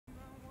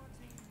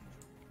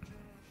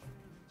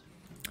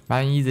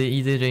ban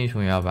EZ 这英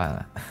雄也要ban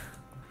了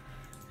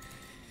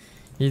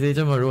，EZ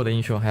这么弱的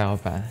英雄还要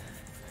ban，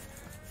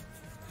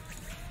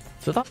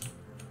知道。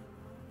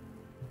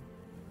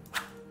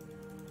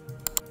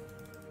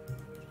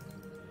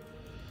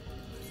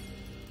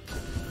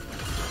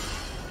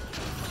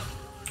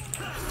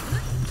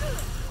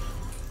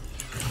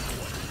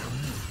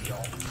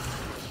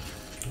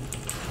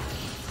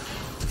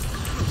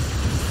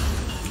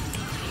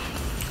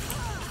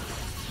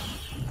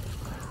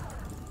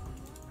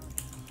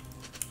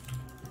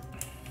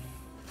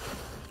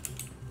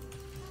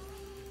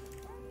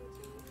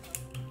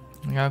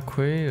应该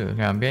亏了，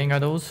两边应该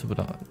都吃不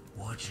到。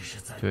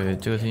对，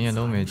这个经验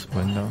都没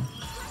闻到。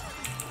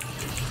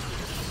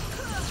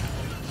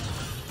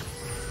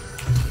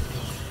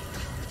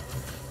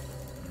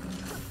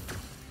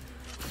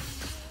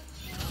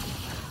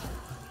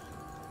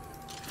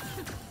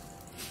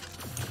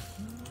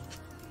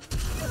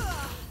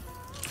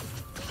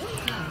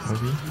牛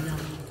逼！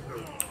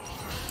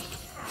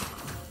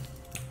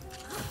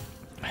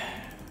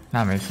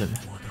那没事的。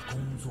我的工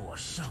作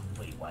尚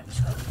未完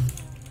成。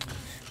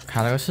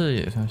卡了个视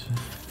野算是。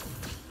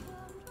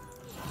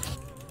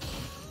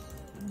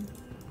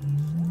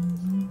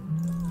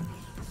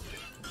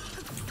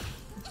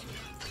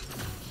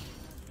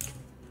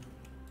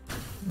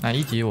那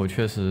1级我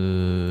确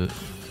实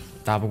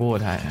打不过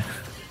他，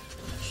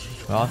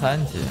我要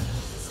3级。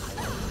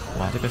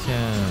哇，这个线，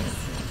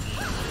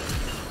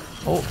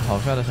哦，好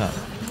帅的闪，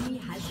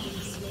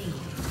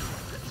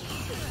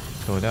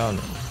走掉了。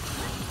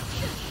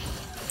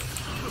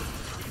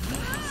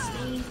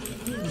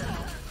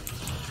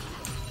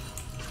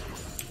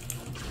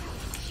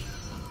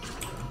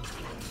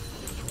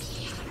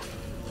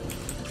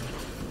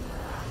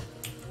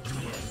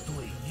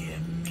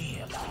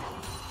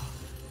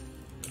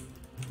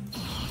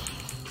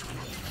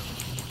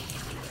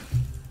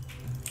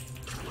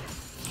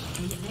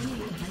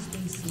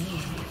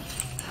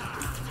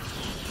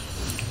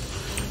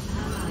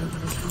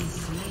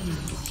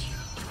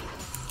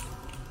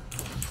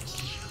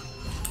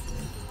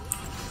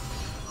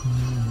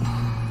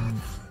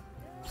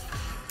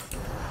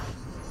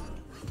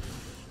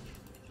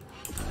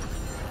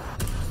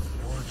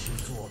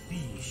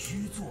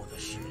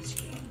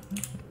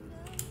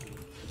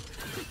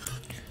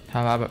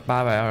他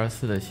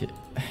824的血，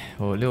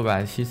我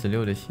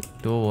676的血，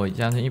多我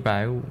将近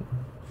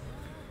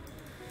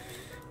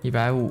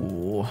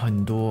150，150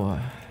很多啊。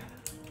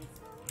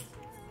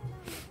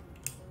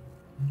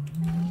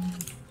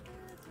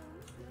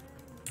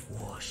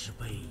我是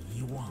被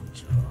遗忘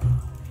者。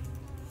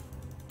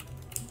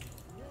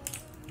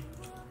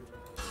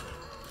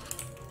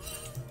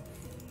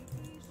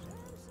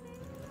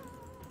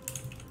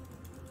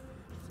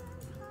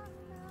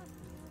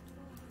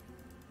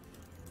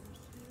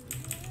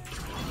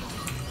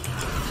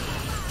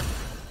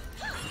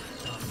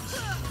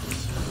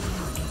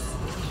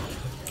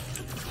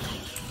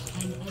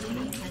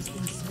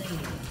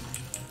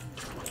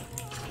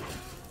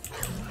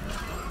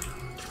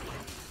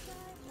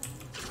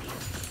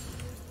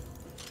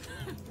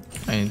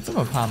哎，这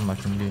么怕吗，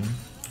兄弟？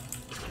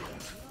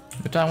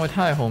这站位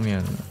太后面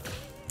了，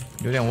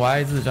有点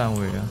Y 字站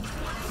位啊。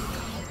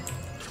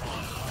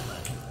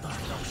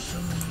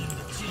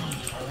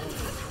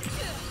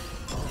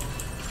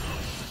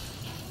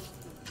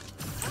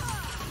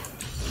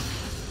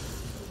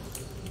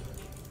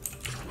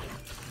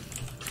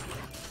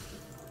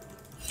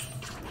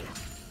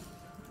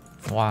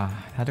哇，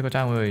他这个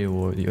站位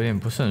我有点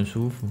不是很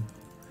舒服。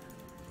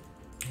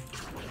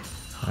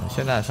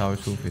现在稍微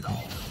舒服一点。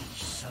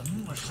什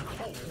么是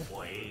后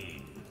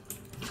悔？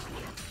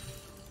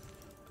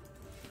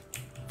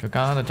就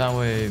刚刚的站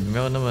位没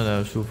有那么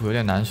的舒服，有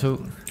点难受。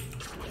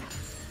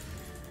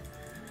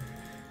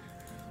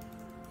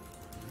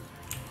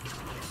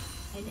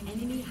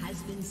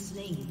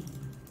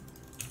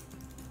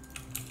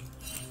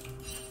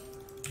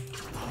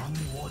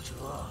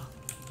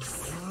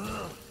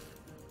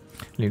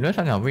理论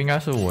上讲不应该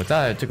是我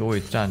在这个位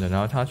置站着，然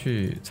后他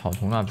去草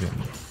丛那边的，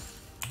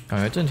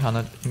感觉正常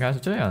的应该是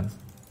这样子。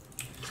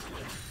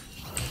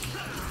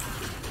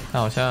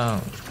但好像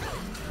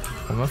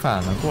我们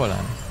反了过来。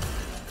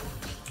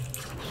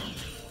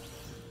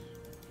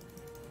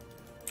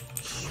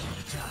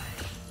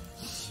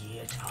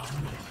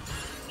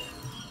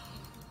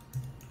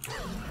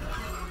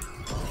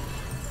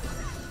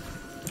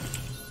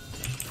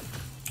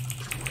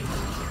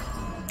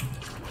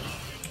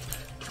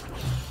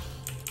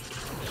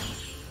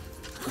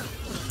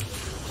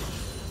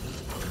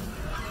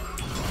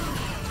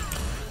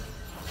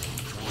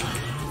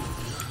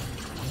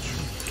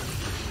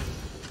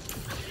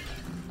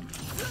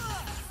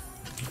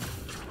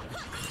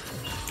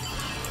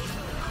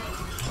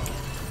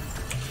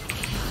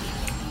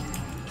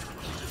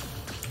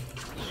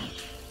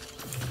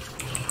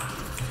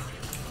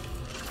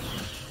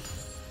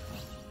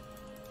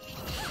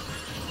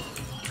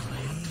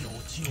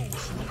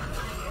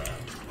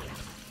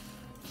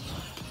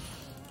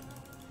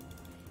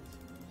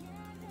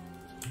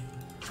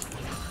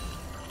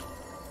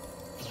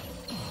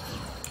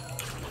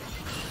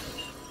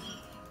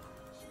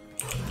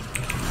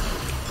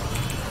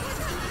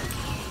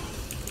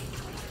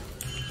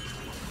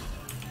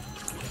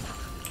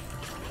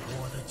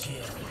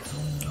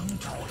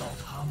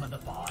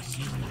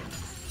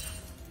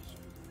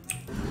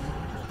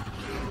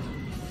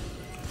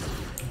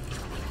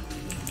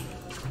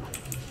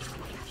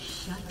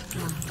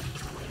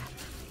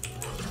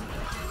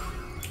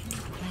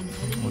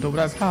都不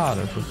带怕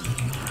的，说实话。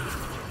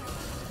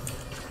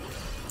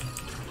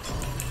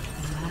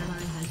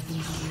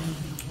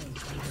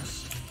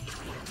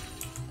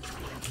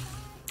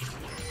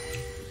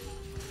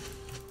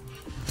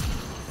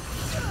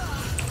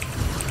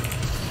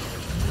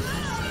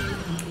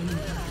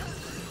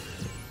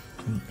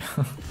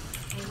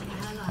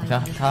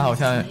他好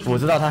像我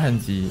知道他很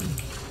急，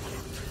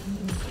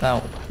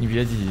但你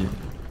别急。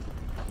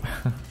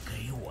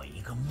给我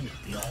一个目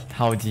标。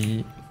好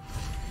急。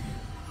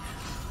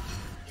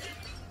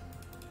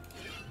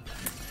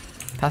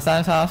他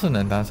3杀是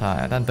能单杀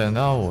呀，但等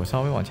到我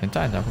稍微往前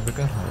站一站，会不会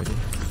更好一点？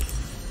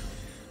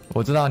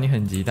我知道你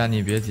很急，但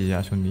你别急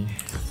啊，兄弟。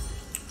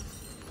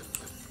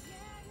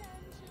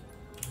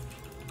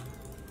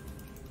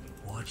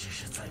我只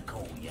是在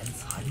苟延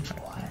残喘。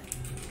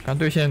看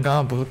对线，刚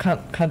刚不是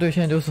看对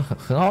线就是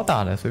很好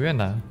打的，随便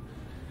打。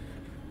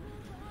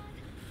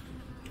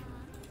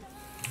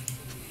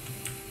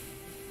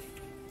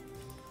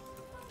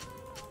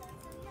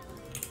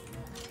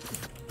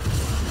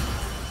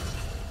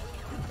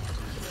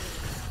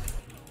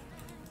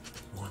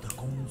我的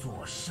工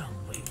作尚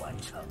未完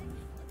成。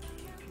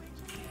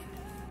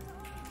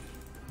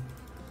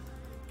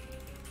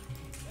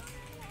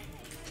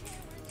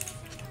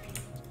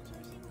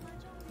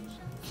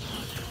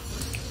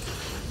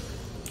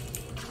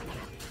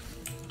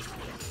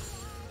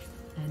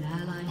An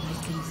ally has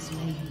been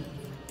slain.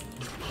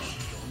 只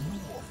有懦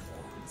夫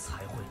才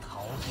会逃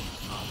避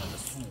他们的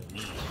宿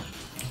命。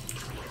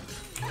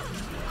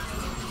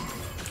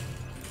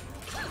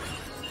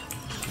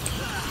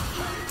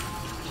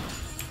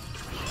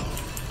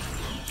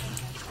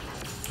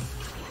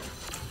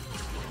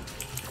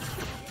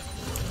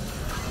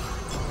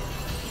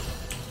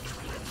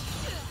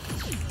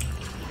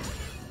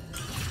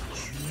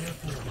绝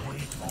不回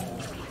头。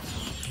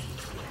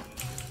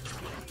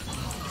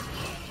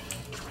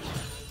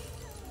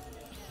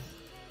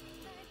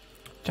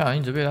这样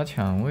一直被他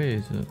抢位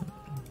置，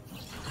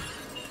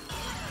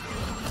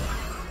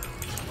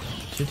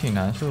其实挺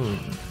难受的。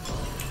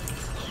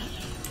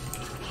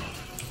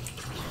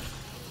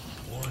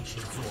我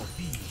只做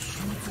必须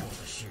做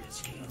的事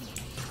情。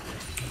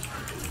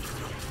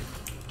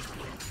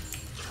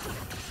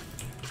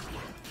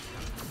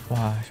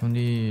哇，兄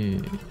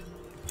弟！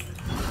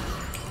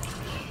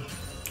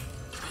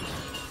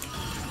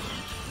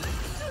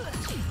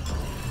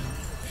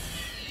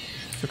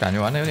就感觉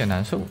玩的有点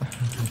难受，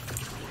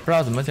不知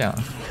道怎么讲。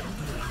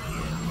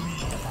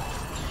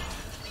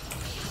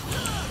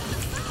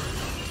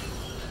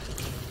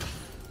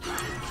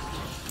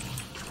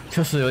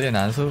就是有点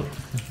难受。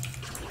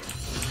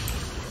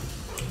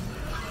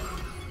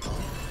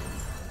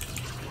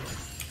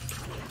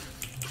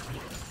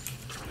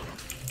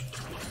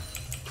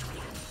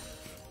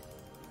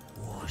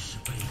我是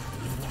被遗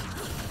忘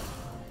的。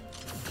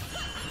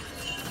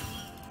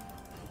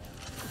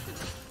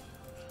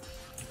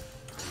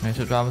没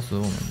事，抓不死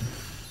我们。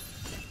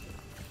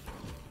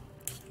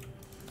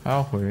他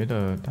要回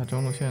的，他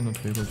中路线都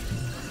推过去。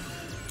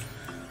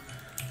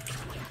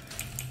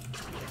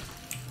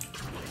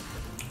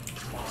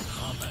把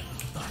他们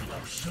带到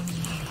生命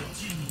的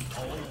尽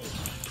头。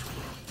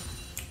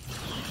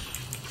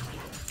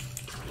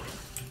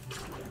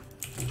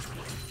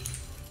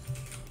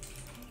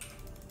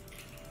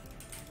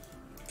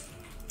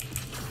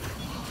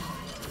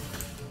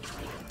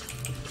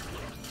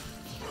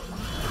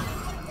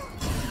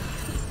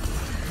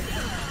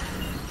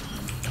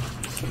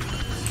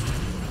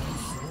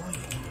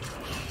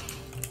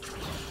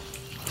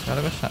加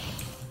了个闪，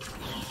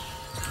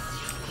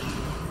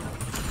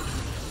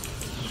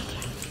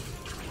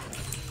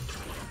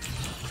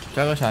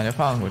加个闪就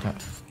放过他。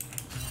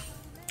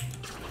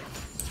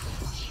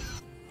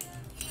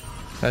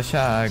再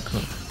下一颗，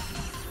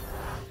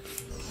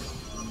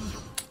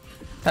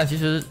但其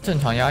实正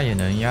常压也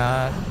能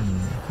压，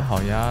是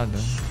好压的。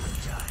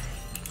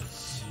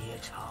血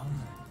长。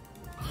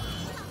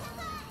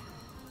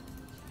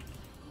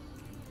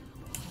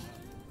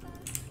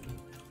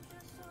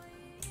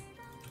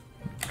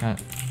看，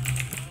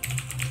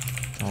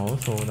好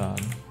手打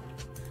的。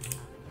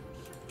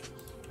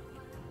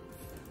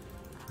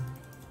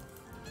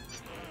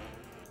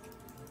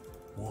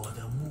我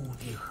的目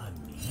的很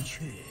明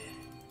确。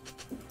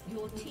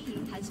Your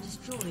team has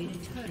destroyed a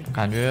turret.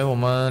 感觉我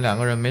们两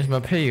个人没什么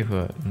配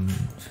合，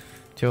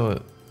就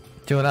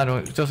那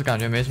种，就是感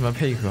觉没什么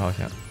配合，好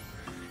像，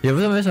也不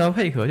是没什么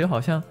配合，就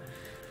好像，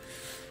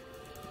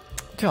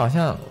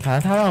反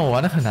正他让我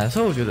玩的很难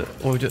受，我觉得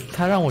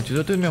他让我觉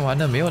得对面玩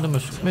的没有那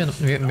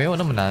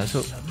么难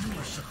受。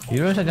理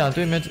论上讲，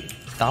对面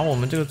打我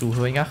们这个组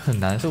合应该很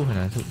难受，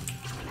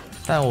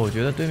但我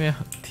觉得对面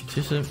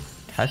其实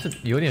还是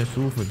有点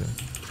舒服的。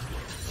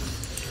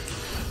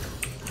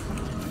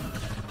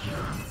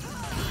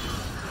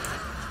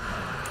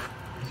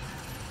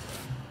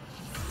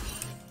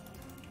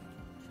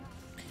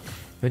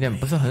有点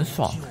不是很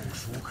爽。救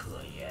赎可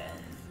言。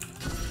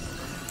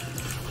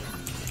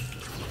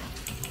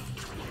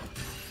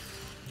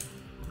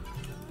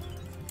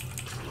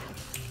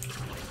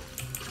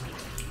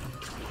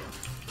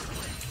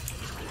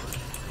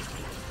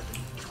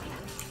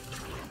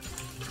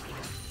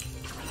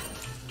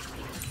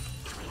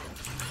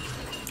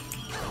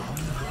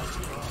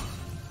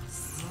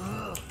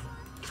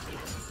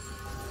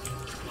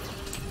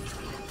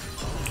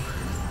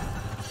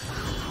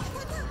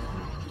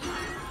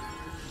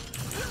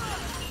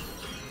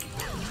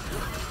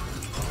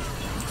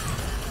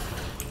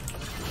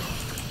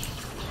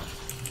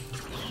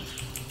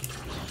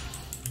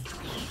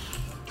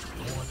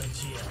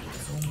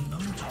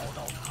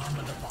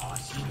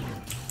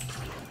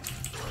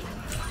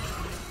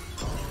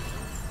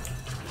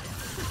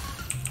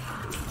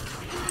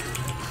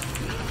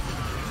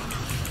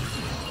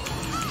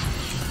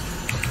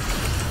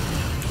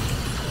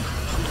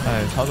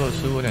哎，操作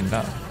失误有点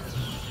大。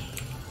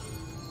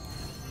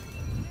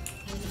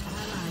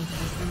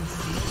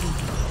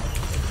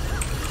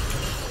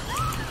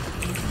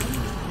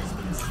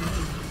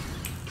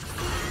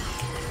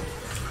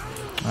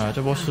啊，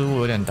这波失误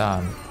有点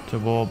大，这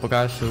波不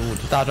该失误，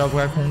这大招不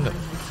该空的。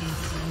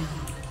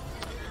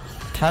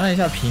弹了一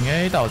下平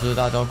A 导致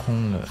大招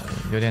空了，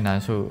有点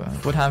难受啊。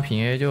不弹平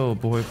A 就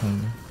不会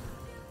空的。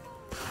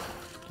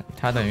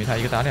他等于他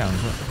一个打两个，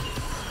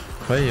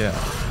可以啊，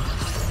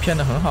骗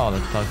得很好的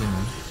这套技能，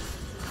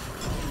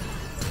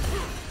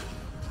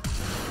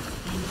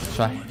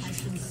帅。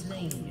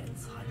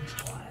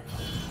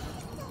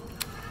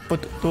不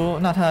多，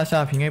那他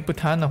下平 A 不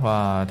贪的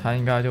话，他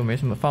应该就没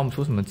什么放不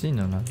出什么技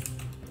能了。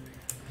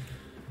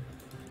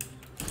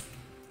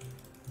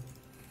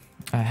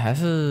哎，还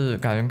是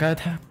感觉该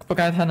贪不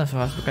该贪的时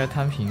候还是该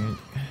贪平 A，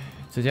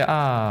 直接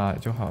R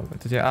就好了，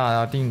直接 R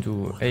然后定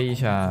住 A 一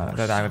下，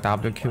再打个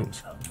WQ，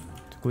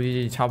 估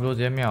计差不多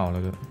直接秒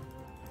了的。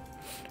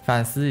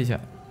反思一下，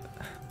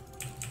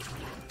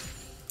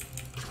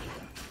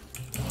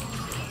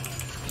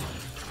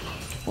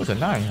或者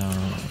那样，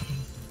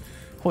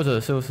或者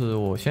就是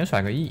我先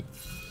甩个 E，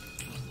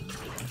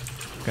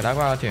 给他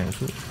挂个点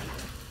数，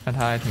那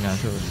他还挺难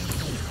受的。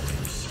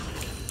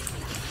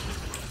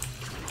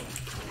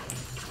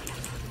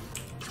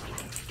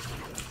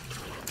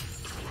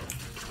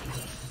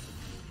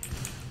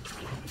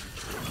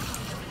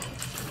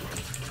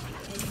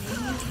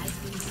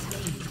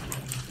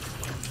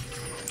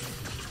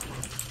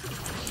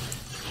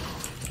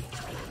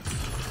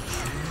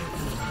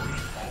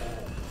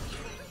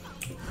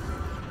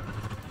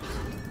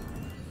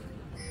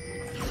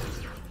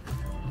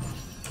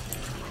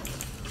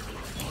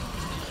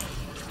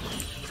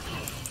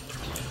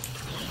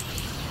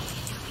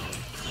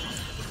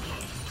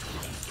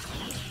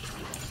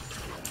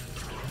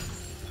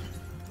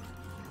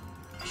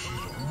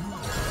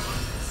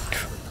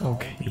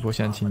OK， 一波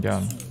先清掉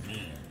了。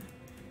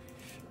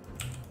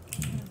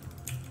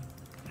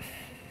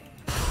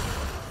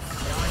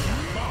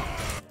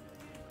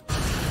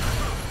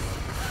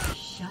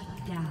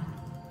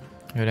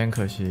有点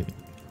可惜。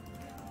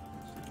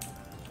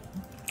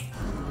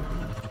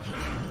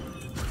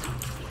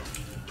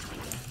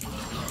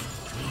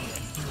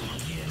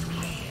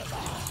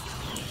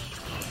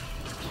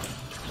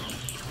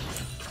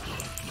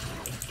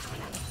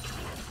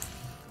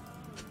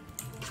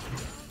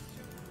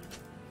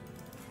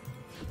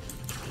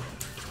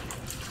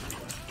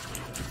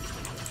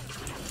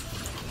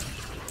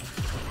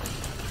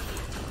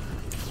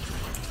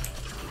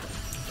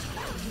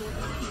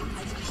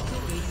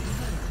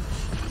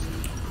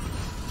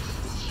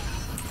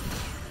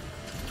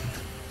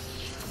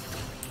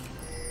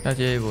再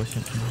接一波行。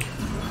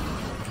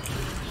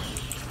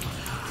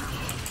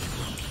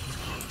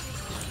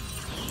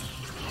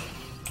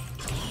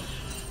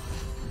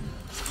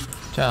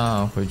这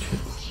样回去，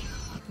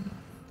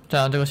这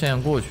样这个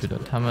线过去的，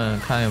他们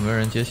看有没有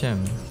人接线。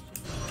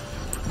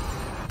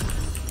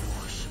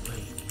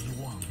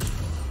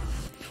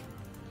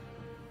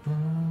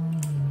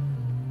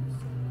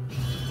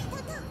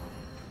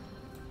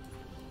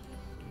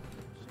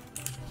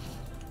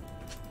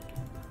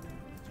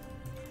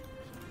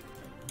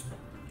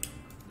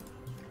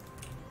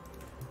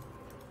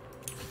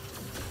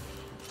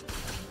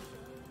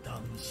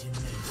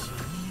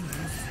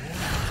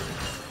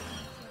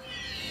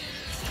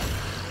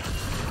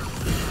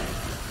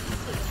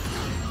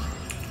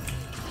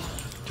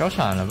交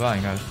闪了吧，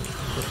应该是。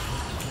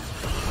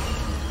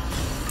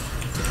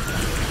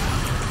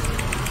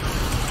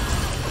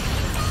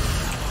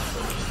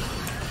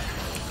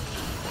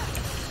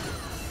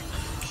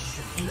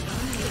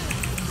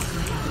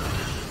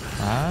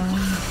啊！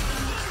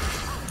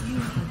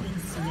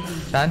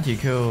单体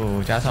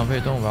Q 加上被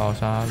动把我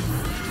杀了。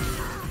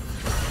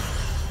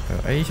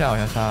A 一下好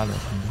像杀了。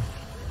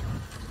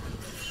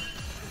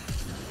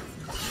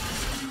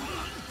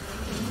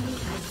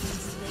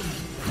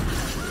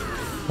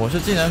我是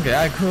技能给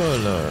艾克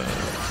了，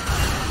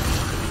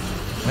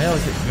没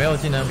有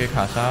技能给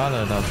卡莎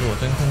了，导致我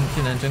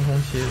技能真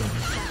空期了。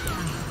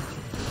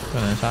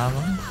这能杀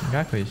吗？应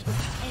该可以杀。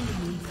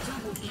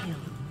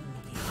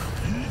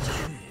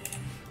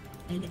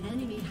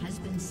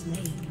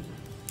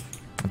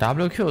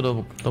WQ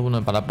都不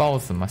能把他爆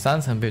死吗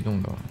？3层被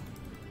动的，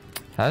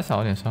还是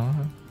少点伤害。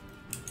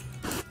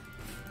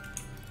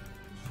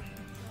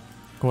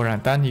果然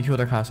单体 Q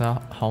的卡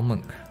莎好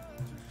猛。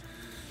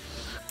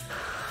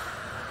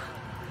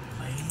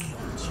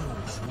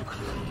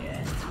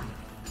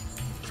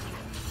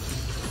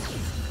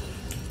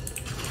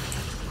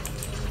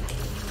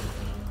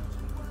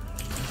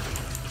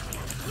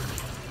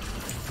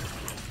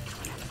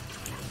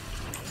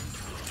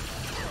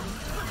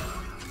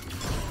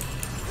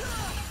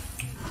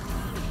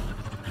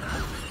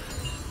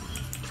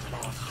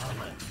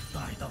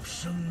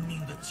生命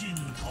的尽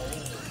头。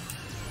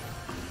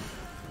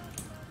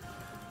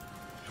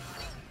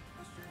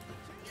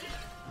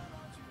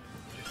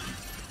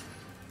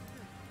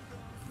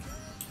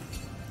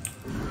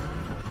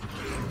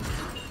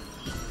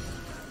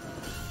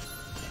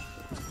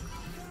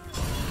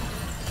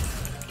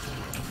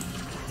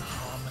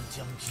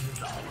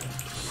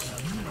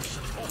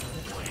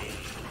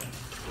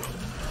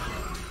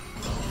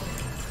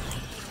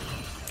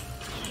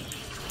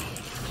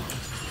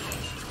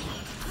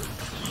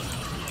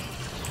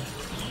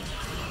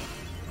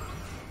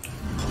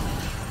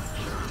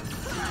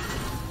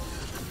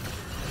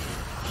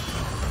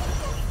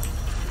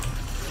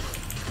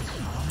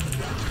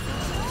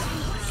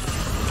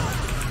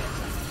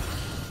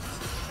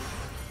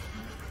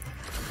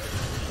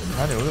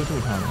还留得住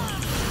他们。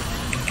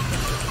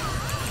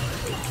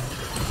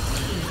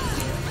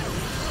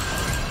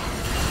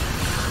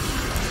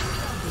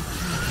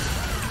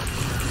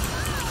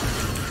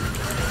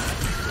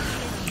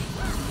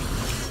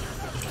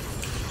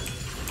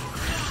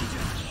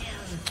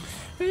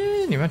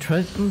你们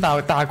全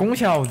打工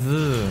小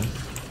子，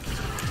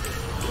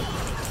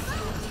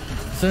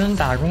真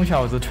打工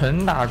小子，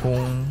纯打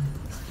工。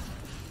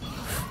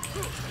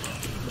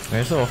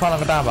没事，我放了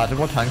个大把，这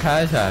波团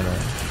开起来了。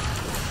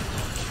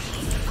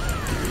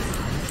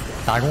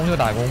打工就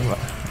打工吧，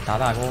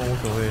打工无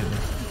所谓的，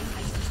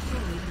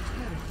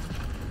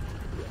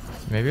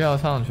没必要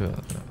上去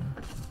了。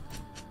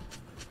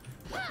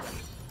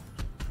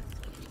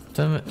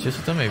其实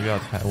真没必要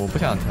拆，我不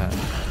想拆，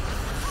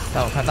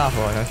但我看大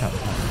佛好像想拆。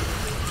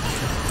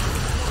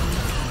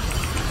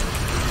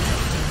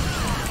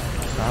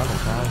杀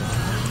了。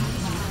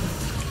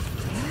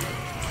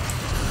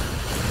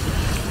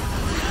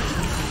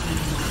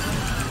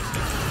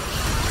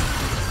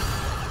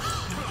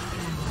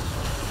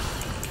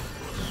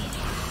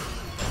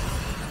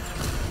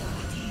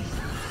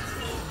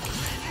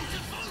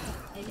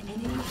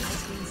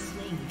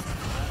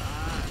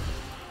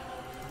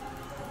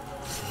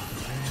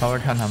稍微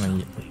看他们一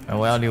眼，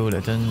我要溜了，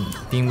真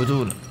盯不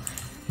住了，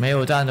没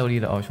有战斗力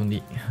的哦，兄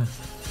弟。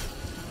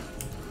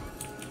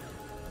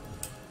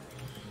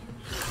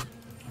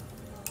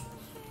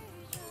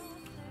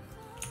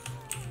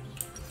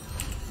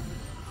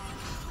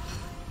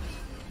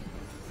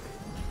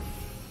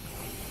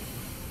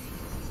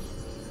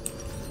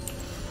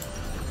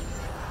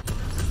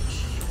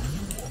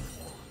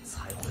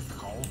才会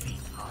逃避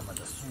他们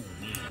的宿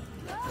命。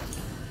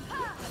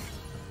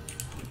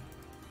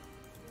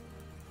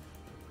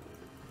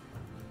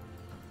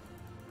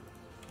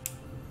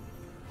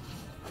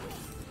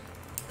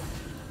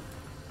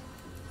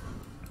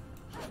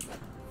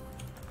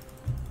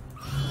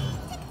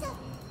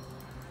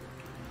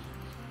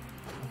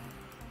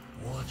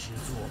我只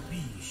做必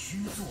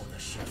须做的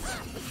事情。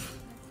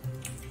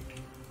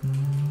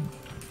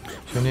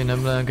兄弟，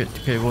能不能给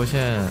波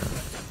线？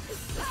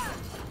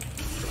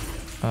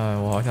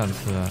我好想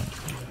吃啊，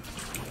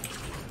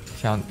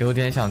有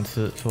点想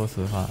吃，说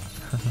实话，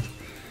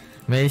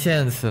没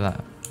线吃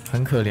了，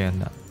很可怜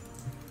的。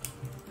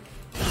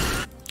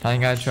他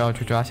应该需要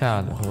去抓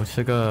下的，我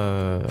吃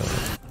个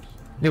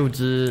6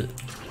只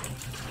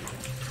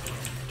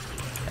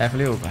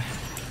F6吧。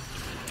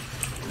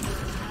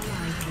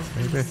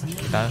没被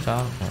单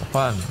杀，我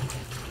换了。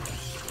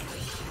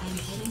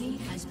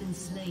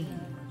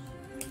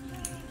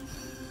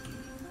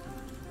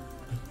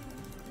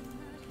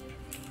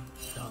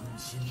当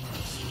心那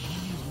些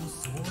一无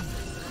所有的人。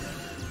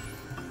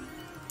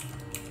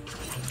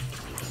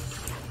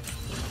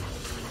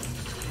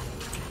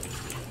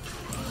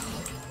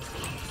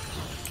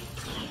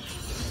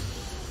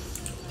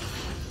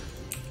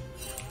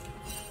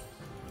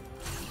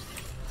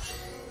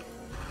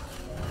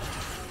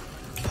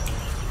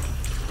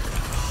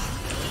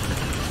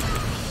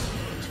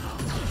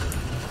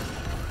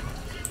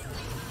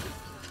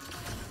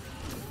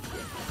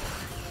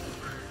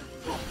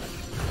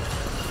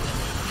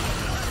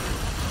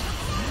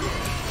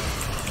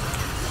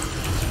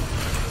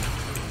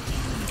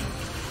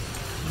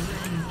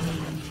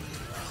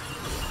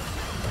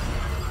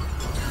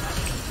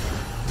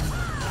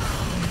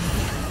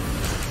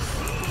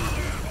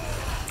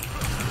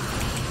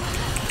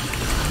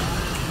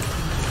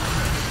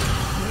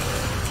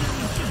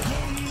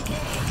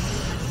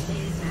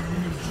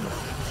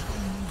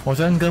我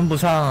真跟不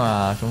上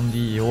啊，兄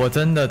弟，我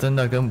真的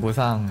跟不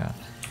上啊，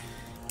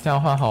这样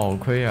换好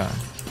亏啊！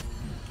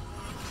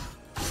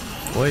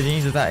我已经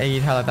一直在 A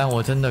他了，但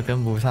我真的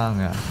跟不上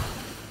啊！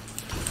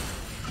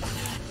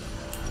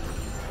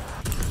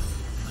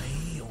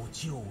没有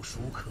救赎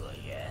可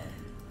言。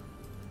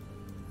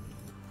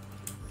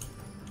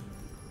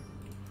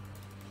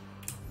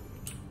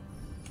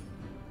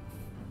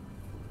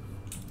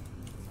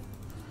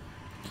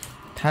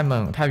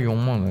太勇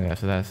猛了呀，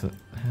实在是。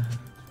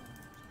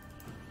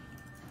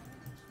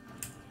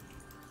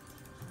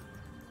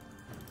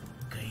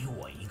给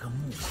我一个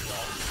目标。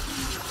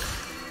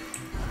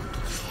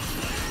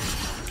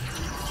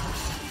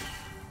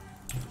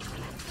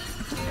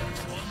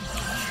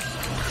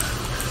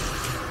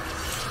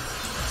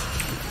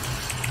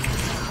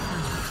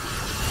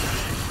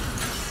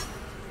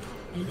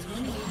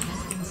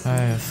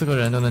哎呀，4个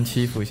人都能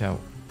欺负一下我。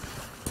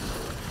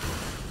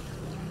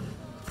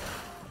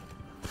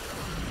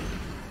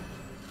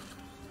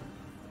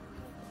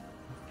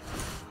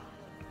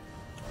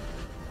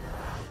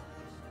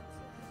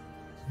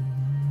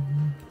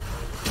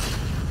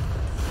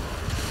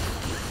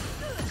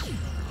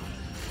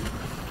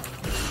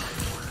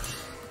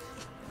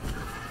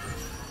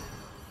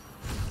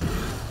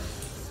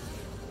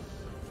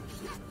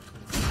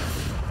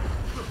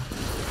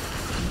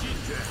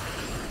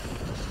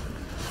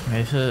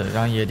没事，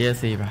让野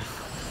DSC 吧，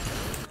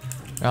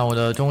让我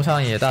的中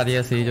上野大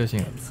DSC 就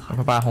行。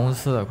我把红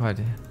吃了，快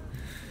点！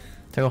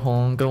这个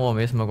红跟我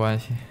没什么关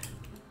系。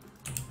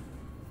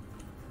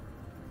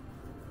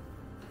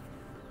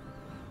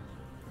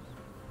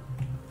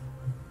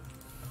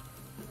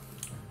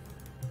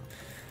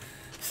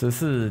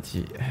14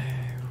级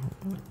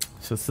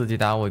，14级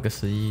打我一个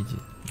11级，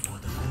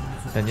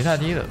等级太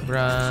低了，不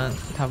然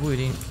他不一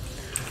定，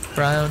不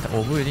然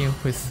我不一定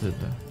会死的。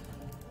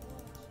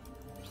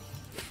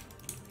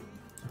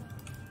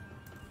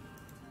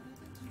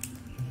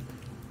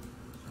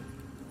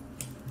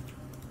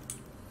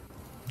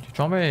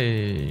装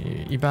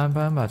备一般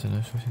般吧，只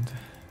能说现在。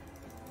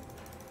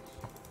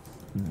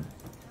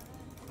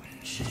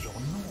只有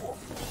懦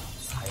夫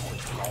才会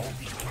逃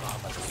避他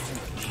们的宿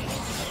命。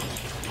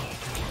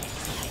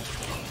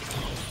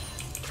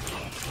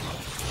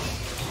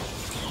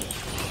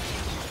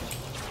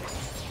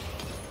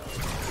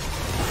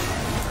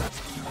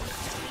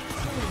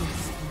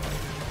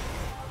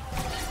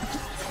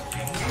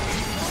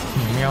你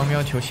喵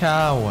喵球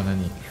吓我呢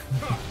你！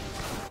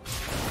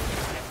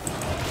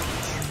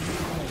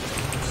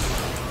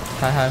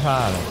太害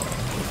怕了。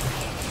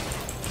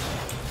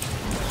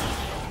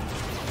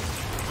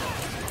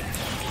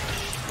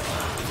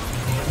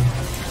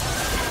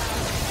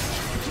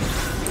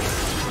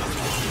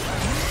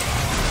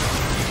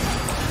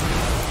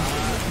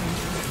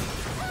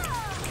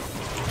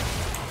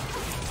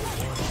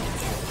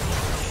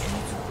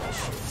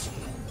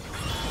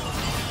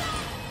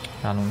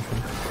打龙去，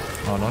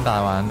哦，龙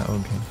打完了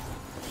 ，OK。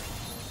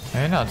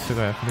哎，那吃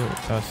个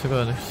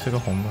F6，吃个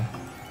红吧。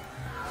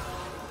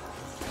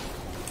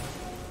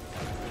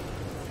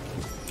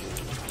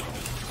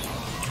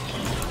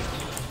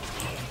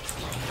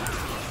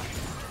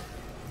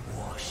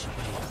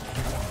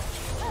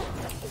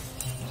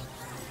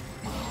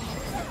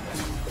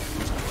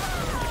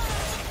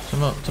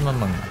这么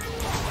猛啊！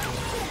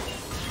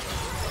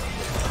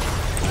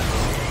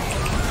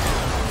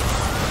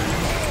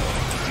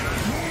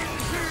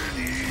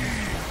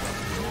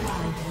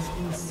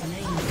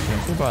全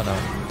部挂到，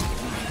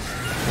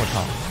我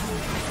操！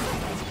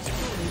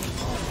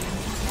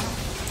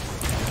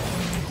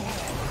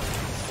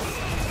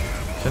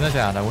真的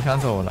假的？我想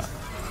走了。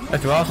哎，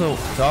主要是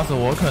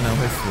我可能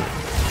会死，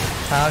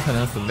他可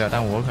能死不了，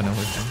但我可能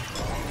会死，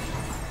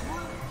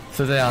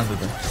是这样子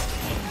的。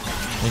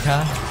你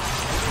看。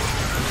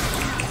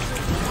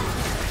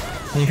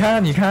你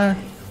看，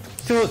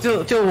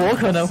就我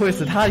可能会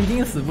死，他一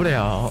定死不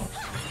了。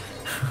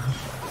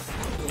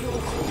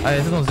哎，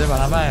这种直接把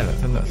他卖了，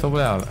真的受不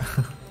了了。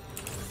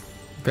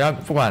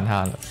不管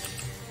他了，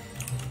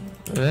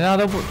人家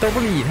都不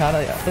理他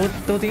了呀，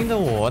都盯着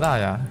我打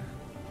呀。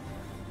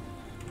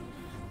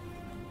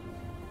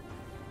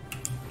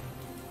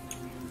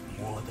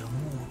我的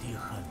目的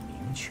很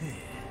明确。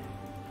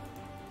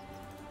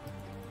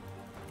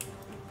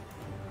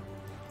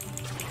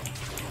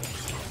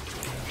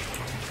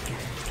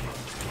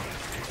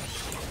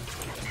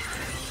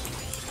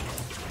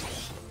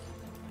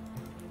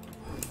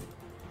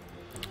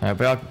哎，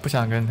不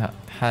想跟他，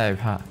害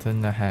怕，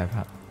真的害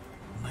怕。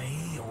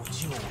没有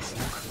救赎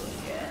可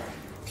言。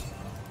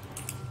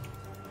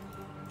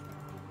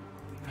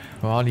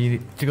我要离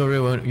这个瑞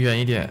文远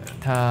一点，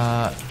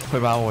他会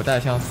把我带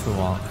向死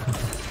亡。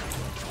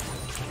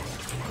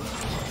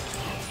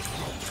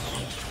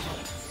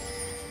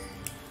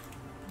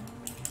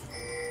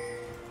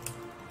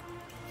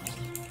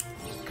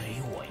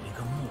给我一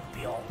个目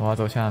标。我要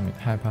走下面，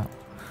害怕。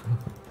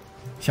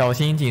小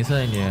心谨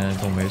慎一点，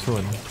总没错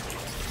的。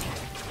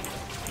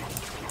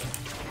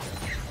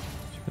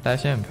带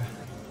线吧。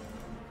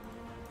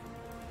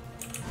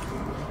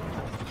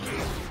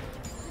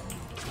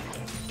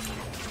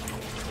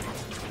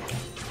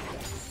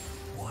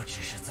我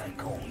只是在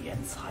苟延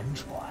残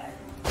喘。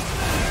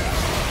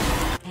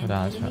我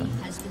打船。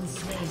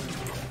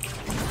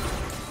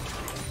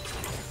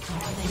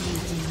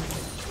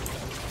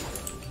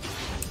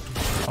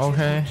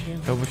OK，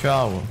 都不需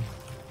要我。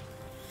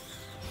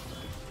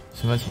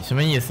什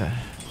么意思？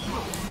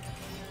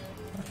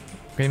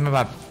给你们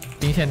把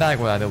兵线带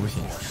过来都不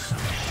行。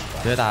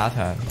直接打起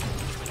来，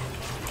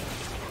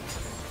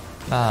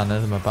那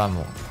能怎么办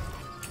嘛？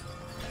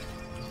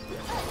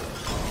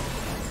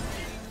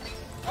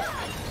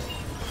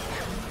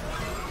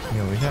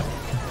扭一下，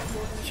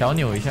小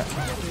扭一下。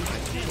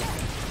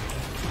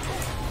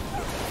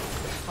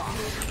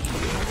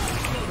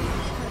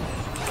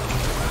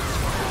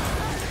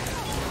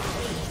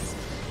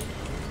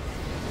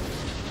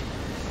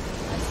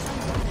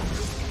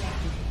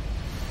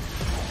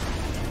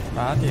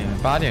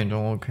8点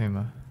钟 OK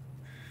吗？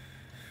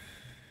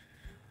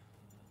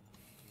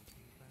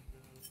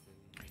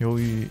由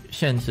于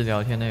限制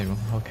聊天内容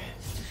 ，OK，